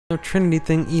No Trinity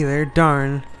thing either.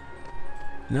 Darn.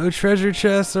 No treasure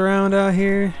chests around out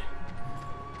here.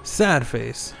 Sad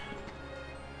face.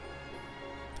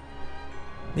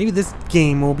 Maybe this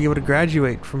game will be able to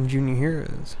graduate from Junior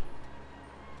Heroes.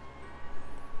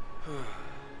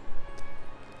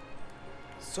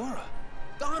 Sora,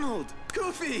 Donald,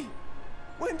 Goofy,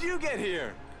 when did you get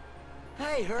here?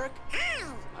 Hey, Herc.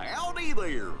 Howdy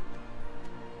there.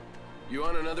 You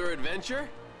on another adventure?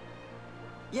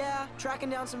 Yeah, tracking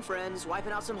down some friends,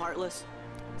 wiping out some Heartless.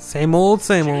 Same old,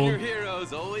 same Junior old.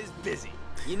 Heroes always busy.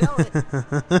 You know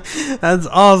it. That's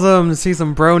awesome to see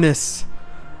some broness.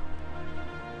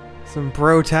 Some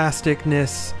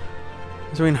brotasticness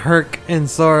between Herc and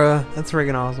Sora. That's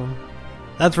freaking awesome.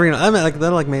 That's freaking. I mean, like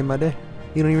that like made my day.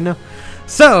 You don't even know.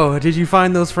 So, did you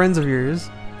find those friends of yours?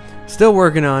 Still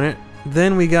working on it.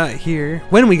 Then we got here.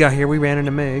 When we got here, we ran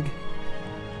into Meg.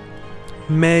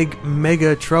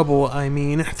 Mega trouble, I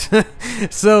mean.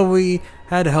 So we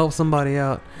had to help somebody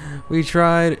out. We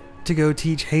tried to go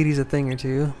teach Hades a thing or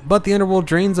two, but the underworld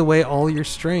drains away all your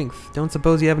strength. Don't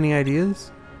suppose you have any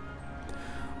ideas?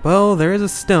 Well, there is a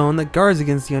stone that guards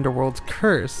against the underworld's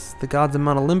curse. The gods of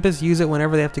Mount Olympus use it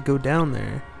whenever they have to go down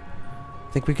there.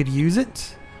 Think we could use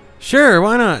it? Sure,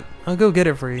 why not? I'll go get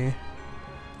it for you.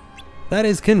 That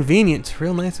is convenient.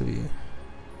 Real nice of you.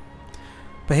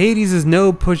 But Hades is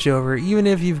no pushover, even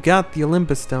if you've got the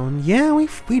Olympus stone. Yeah, we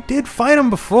did fight him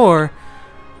before.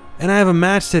 And I have a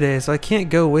match today, so I can't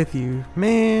go with you.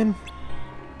 Man.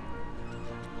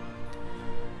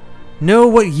 Know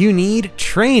what you need?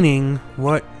 Training.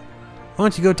 What? Why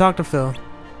don't you go talk to Phil?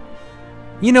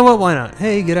 You know what? Why not?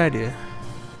 Hey, good idea.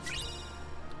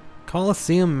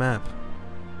 Colosseum map.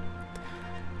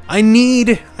 I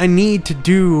need to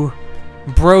do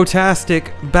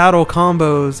brotastic battle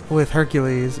combos with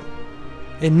Hercules.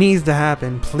 It needs to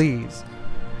happen, please.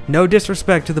 No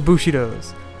disrespect to the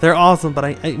Bushidos. They're awesome, but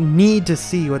I need to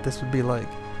see what this would be like.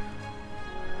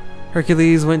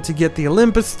 Hercules went to get the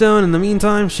Olympus stone. In the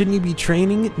meantime, shouldn't you be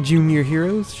training Junior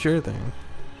Heroes? Sure thing.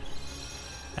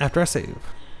 After I save.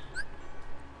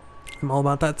 I'm all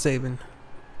about that saving.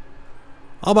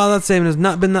 All about that saving. Has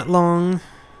not been that long.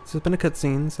 It's just been a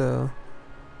cutscene, so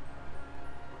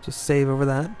just save over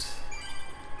that.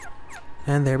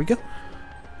 And there we go.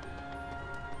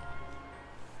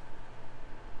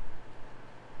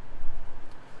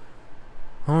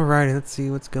 Alrighty, let's see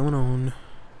what's going on.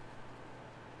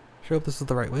 Sure hope this is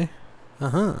the right way.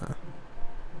 Uh-huh.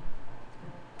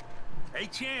 Hey,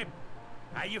 champ.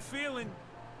 How you feeling?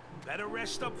 Better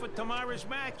rest up for tomorrow's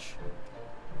match.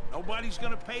 Nobody's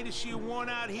gonna pay to see a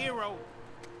worn-out hero.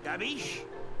 Gabish?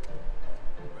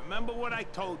 Remember what I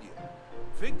told you.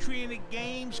 Victory in the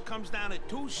games comes down to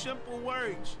two simple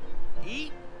words.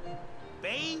 Eat,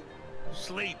 bathe,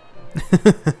 sleep.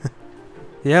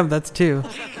 Yeah, that's two.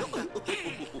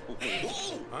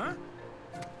 Huh?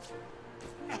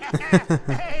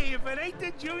 Hey, if it ain't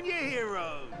the Junior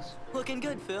Heroes. Looking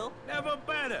good, Phil. Never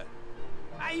better.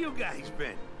 How you guys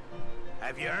been?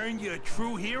 Have you earned your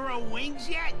true hero wings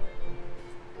yet?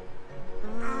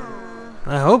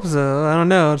 I hope so. I don't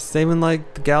know. It's saving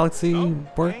like the galaxy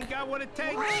work. Ain't got what it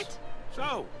takes. What?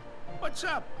 So, what's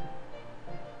up?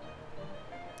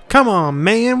 Come on,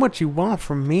 man. What you want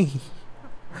from me?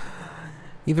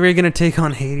 Either you're gonna take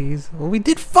on Hades. Well, we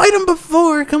did fight him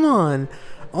before. Come on.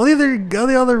 All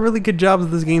the other really good jobs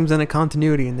of this game's in a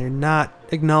continuity, and they're not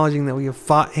acknowledging that we have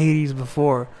fought Hades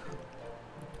before.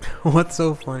 What's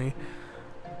so funny?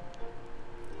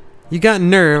 You got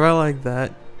nerve. I like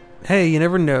that. Hey, you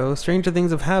never know. Stranger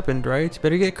things have happened, right? You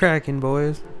better get cracking,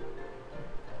 boys.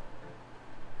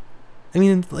 I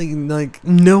mean, like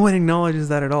no one acknowledges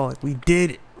that at all. Like, we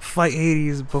did fight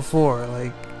Hades before.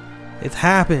 Like, it's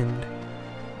happened.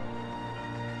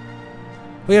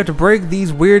 We have to break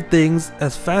these weird things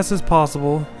as fast as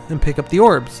possible and pick up the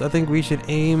orbs. I think we should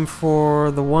aim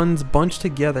for the ones bunched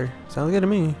together. Sounds good to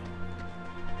me.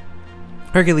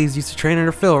 Hercules used to train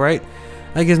under Phil, right?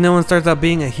 I guess no one starts out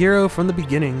being a hero from the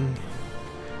beginning.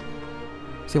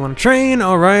 So you want to train?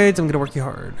 Alright, I'm going to work you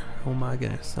hard. Oh my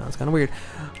goodness, sounds kind of weird.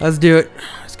 Let's do it.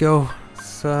 Let's go.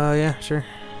 So, yeah, sure.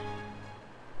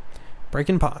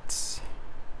 Breaking pots.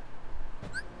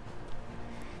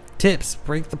 Tips.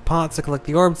 Break the pots to collect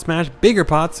the orbs. Smash bigger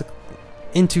pots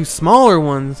into smaller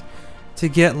ones to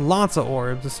get lots of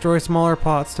orbs. Destroy smaller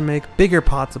pots to make bigger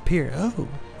pots appear. Oh,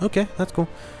 okay, that's cool.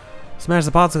 Smash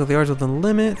the pots to collect the orbs within the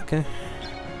limit. Okay.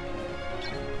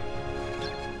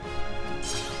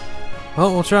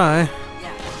 Well, we'll try.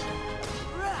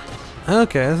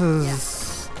 Okay, this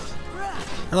is...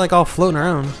 They're like all floating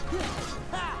around.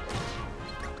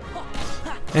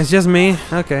 It's just me?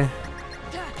 Okay.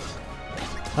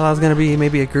 I thought it was gonna be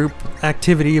maybe a group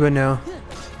activity, but no.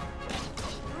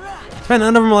 None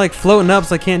of them are like floating up,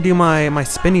 so I can't do my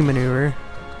spinning maneuver.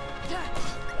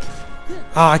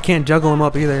 Oh, I can't juggle them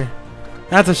up either.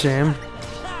 That's a shame.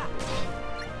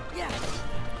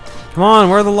 Come on,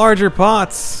 where are the larger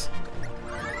pots?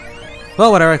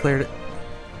 Well, whatever, I cleared it.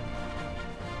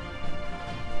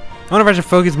 I wonder if I should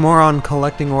focus more on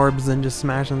collecting orbs than just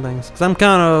smashing things. Because I'm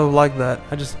kind of like that.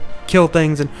 I just kill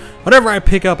things and whatever I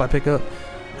pick up, I pick up.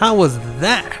 How was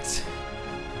that?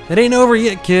 It ain't over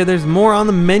yet, kid. There's more on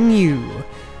the menu.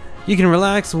 You can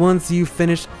relax once you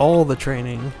finish all the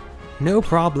training. No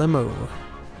problemo.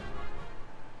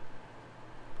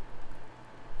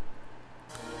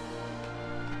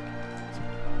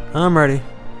 I'm ready.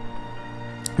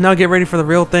 Now get ready for the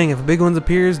real thing. If a big one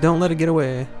appears, don't let it get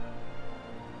away.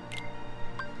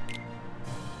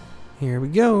 Here we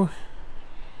go.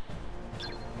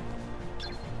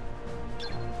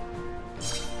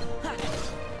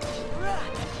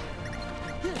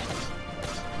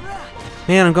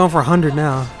 Man, I'm going for 100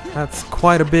 now. That's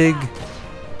quite a big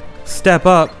step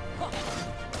up.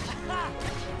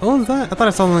 What was that? I thought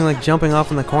I saw something like jumping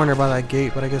off in the corner by that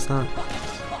gate, but I guess not.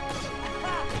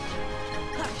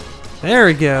 There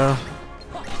we go.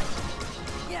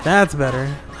 That's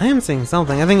better. I am seeing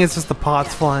something. I think it's just the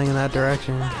pots flying in that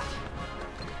direction.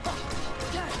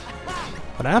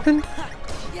 What happened?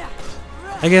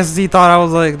 I guess he thought I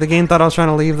was like, the game thought I was trying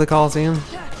to leave the Coliseum.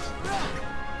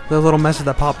 The little message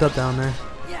that popped up down there.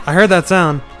 I heard that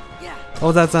sound. What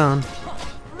was that sound?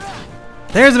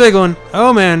 There's a big one.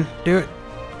 Oh man, do it.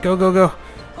 Go, go, go.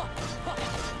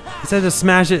 He said to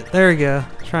smash it. There we go.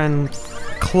 Try and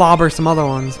clobber some other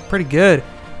ones. Pretty good.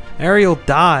 Aerial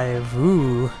dive.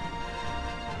 Ooh.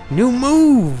 New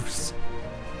moves.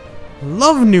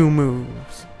 Love new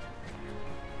moves.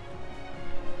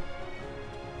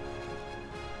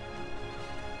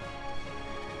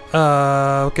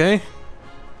 Okay.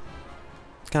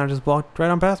 Kind of just walked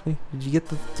right on past me. Did you get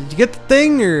the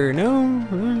thing or no?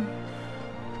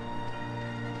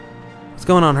 What's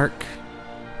going on, Herc?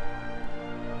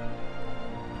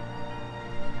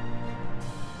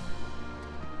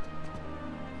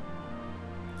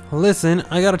 Listen,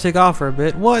 I gotta take off for a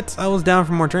bit. What? I was down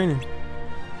for more training.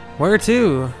 Where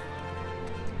to?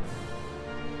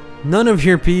 None of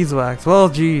your beeswax. Well,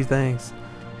 gee, thanks.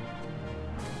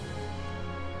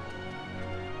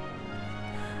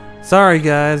 Sorry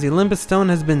guys, the Olympus Stone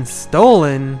has been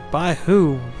stolen. By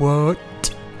who? What?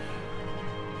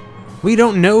 We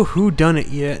don't know who done it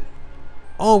yet.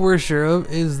 All we're sure of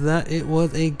is that it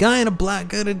was a guy in a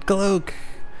black hooded cloak.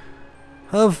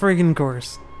 Of friggin'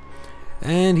 course.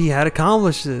 And he had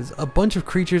accomplices. A bunch of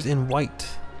creatures in white.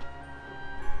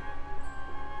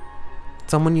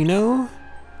 Someone you know?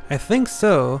 I think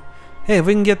so. Hey, if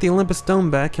we can get the Olympus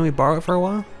Stone back, can we borrow it for a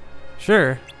while?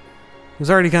 Sure. He was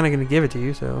already kind of going to give it to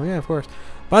you, so yeah, of course.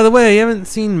 By the way, you haven't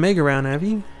seen Meg around, have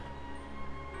you?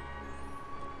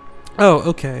 Oh,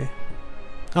 okay.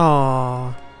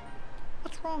 Aww.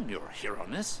 What's wrong, your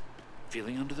hero-ness?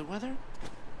 Feeling under the weather?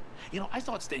 You know, I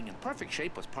thought staying in perfect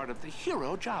shape was part of the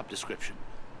hero job description.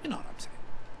 You know what I'm saying.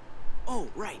 Oh,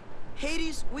 right.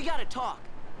 Hades, we gotta talk.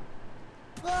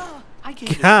 I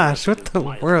gave Gosh, what the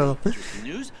world?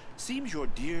 News seems your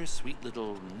dear, sweet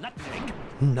little nutmeg.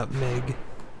 Nutmeg.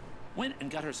 Went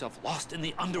and got herself lost in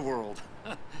the underworld.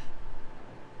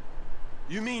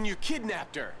 You mean you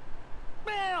kidnapped her?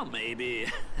 Well, maybe.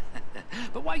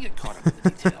 But why get caught up in the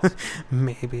details?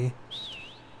 Maybe.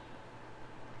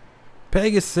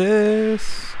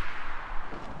 Pegasus.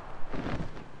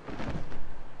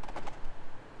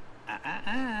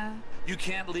 You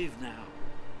can't leave now.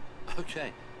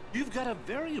 Okay, you've got a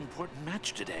very important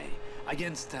match today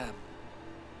against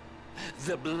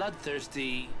the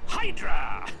bloodthirsty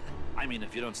Hydra. I mean,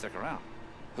 if you don't stick around,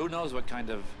 who knows what kind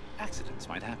of accidents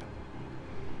might happen.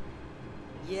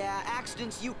 Yeah,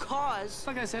 accidents you cause.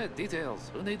 Like I said,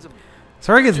 details. Who needs them?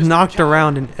 Sorry, gets knocked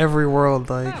around in every world,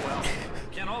 like. Ah, well,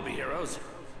 can't all be heroes.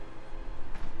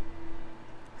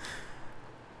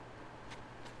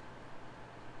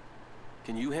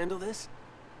 Can you handle this?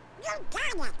 You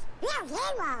got it. We're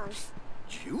heroes.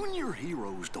 Junior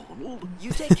heroes, Donald.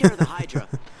 You take care of the Hydra.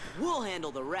 We'll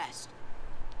handle the rest.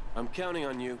 I'm counting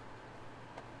on you.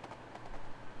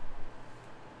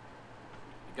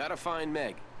 You gotta find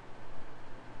Meg.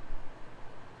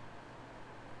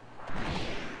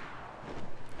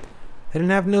 They didn't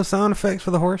have no sound effects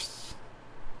for the horse?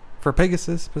 For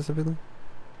Pegasus, specifically?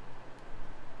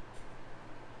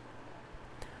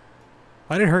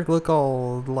 Why did Herc look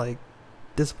all, like,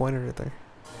 disappointed right there?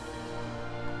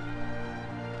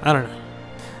 I don't know.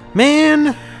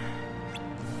 Man!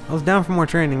 I was down for more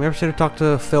training. Maybe I should have talked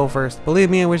to Phil first. Believe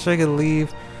me, I wish I could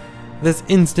leave this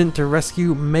instant to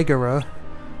rescue Megara.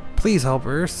 Please help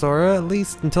her, Sora, at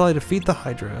least until I defeat the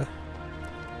Hydra.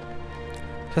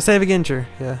 Should I save again? Sure,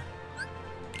 yeah.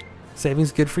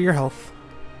 Saving's good for your health.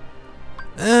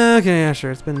 Okay, yeah,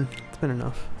 sure. It's been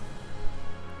enough.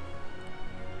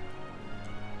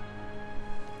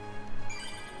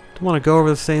 Don't want to go over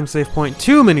the same save point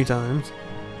too many times,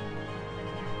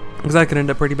 because that could end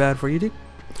up pretty bad for you, dude.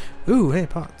 Ooh, hey,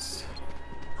 pots.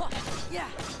 Yeah.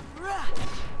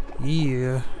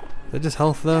 Is that just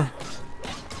health, though?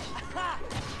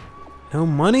 No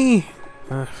money?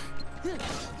 Ugh.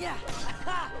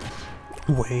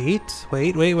 Wait.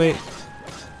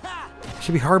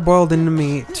 Should be hard-boiled into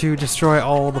me to destroy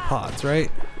all the pots, right?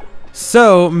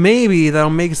 So, maybe that'll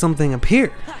make something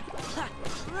appear.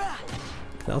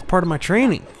 That was part of my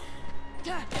training.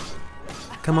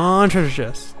 Come on, treasure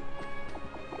chest.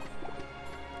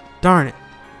 Darn it.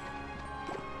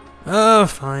 Oh,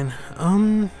 fine.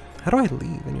 How do I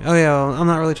leave? Oh yeah, well, I'm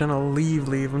not really trying to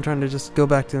leave. I'm trying to just go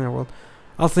back to the underworld.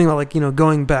 I was thinking about, like, you know,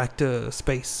 going back to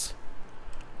space.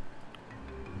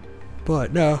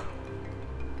 But no.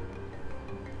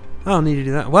 I don't need to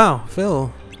do that. Wow,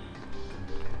 Phil.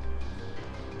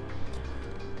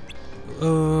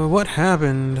 What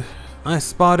happened? I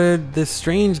spotted this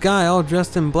strange guy all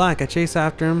dressed in black. I chased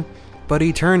after him, but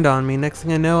he turned on me. Next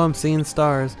thing I know, I'm seeing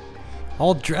stars.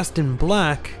 All dressed in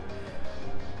black.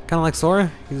 Kind of like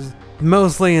Sora. He's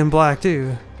mostly in black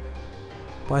too.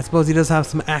 But I suppose he does have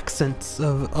some accents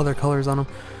of other colors on him.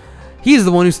 He's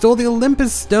the one who stole the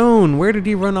Olympus Stone. Where did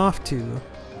he run off to?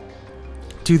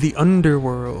 To the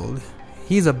underworld.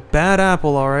 He's a bad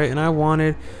apple, alright,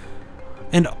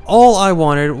 and all I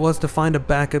wanted was to find a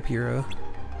backup hero.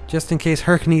 Just in case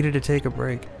Herc needed to take a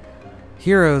break.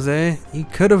 Heroes, eh? You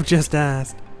could have just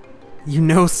asked. You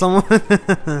know someone?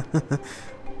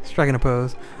 Striking a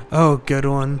pose. Oh, good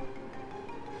one.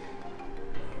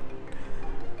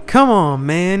 Come on,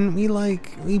 man. We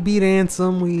beat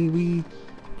Ansem. We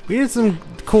did some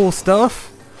cool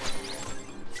stuff.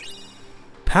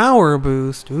 Power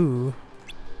boost. Ooh.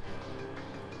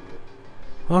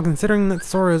 Well, considering that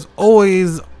Sora is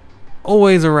always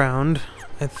around,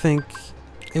 I think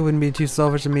it wouldn't be too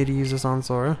selfish of me to use this on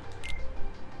Sora.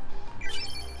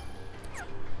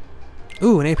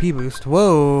 Ooh, an AP boost.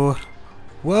 Whoa.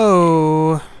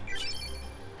 Whoa.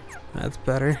 That's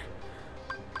better.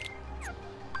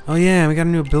 Oh yeah, we got a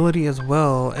new ability as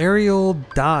well. Aerial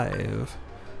Dive.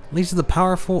 Leads to the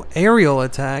powerful aerial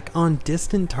attack on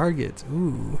distant targets.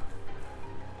 Ooh.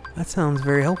 That sounds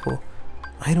very helpful.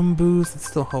 Item boost, it's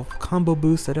still helpful. Combo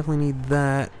boost, I definitely need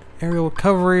that. Aerial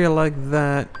recovery, I like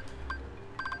that.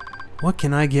 What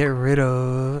can I get rid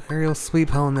of? Aerial sweep,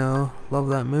 hell no. Love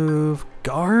that move.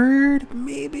 Guard,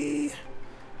 maybe?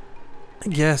 I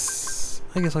guess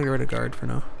I'll get rid of guard for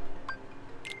now.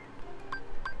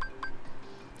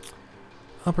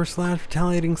 Upper slash,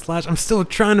 retaliating slash. I'm still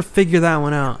trying to figure that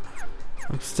one out.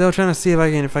 I'm still trying to see if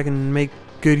I can make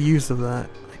good use of that.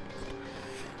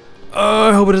 Oh,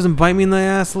 I hope it doesn't bite me in the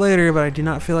ass later, but I do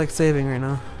not feel like saving right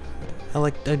now.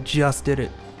 I just did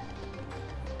it.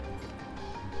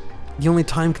 The only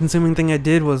time-consuming thing I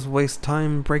did was waste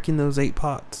time breaking those 8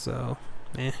 pots, so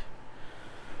meh.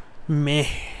 Meh.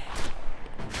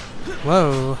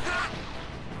 Whoa.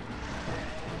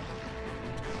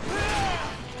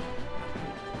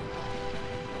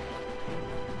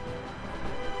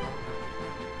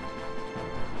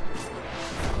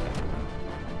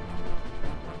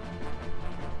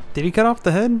 Did he cut off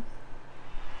the head?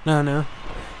 No.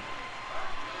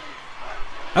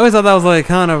 I always thought that was like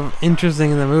kind of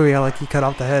interesting in the movie how like he cut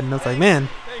off the head, and I was like, man,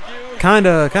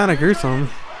 kinda gruesome.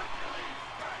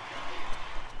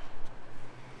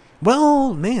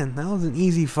 Well, man, that was an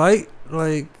easy fight.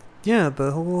 Like, yeah,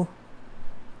 the whole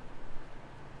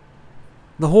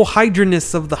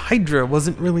hydraness of the Hydra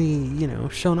wasn't really, you know,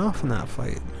 shown off in that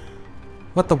fight.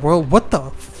 What the world? What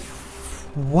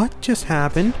just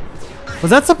happened?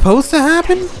 Was that supposed to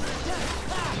happen?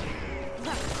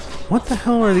 What the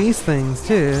hell are these things,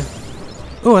 too?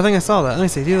 Oh, I think I saw that. Let me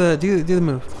see. Do the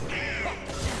move.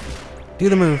 Do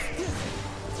the move.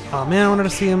 Oh man, I wanted to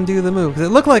see him do the move because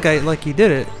it looked like he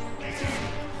did it.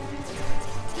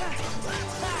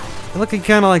 It looked like he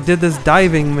kind of like did this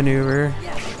diving maneuver.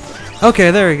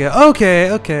 Okay, there we go.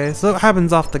 Okay. So it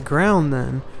happens off the ground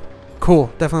then. Cool.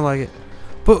 Definitely like it.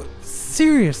 But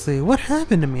seriously, what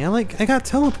happened to me? I got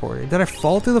teleported. Did I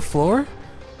fall through the floor?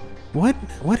 What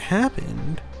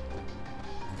happened?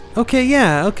 Okay,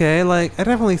 yeah, okay, like, I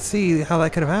definitely see how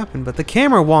that could have happened, but the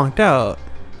camera wonked out.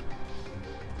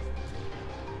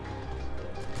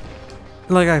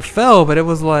 like I fell, but it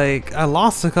was like I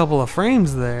lost a couple of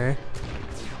frames there.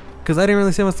 Because I didn't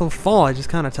really see myself fall, I just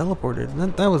kind of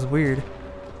teleported. That was weird.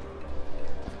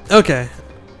 Okay.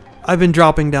 I've been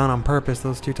dropping down on purpose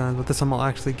those 2 times, but this time I'll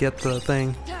actually get the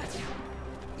thing.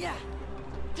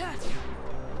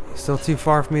 Still too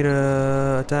far for me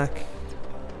to attack.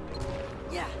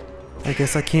 I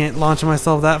guess I can't launch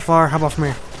myself that far. How about from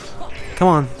here? Come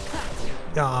on.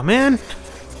 Aw, man.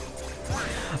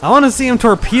 I want to see him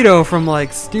torpedo from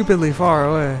like stupidly far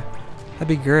away. That'd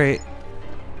be great.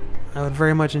 I would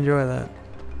very much enjoy that.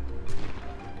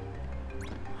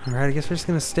 Alright, I guess we're just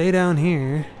gonna stay down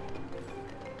here.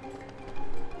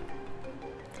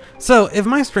 So, if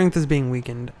my strength is being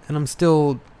weakened, and I'm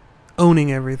still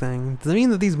owning everything, does that mean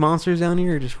that these monsters down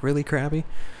here are just really crappy?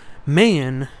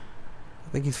 Man, I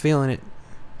think he's feeling it.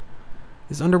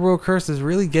 This underworld curse is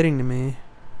really getting to me.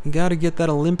 You gotta get that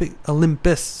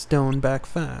Olympus stone back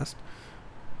fast.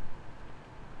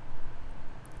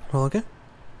 Well, okay.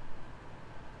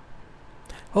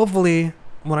 Hopefully,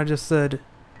 what I just said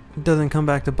doesn't come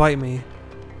back to bite me.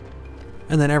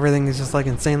 And then everything is just like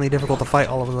insanely difficult to fight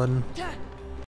all of a sudden.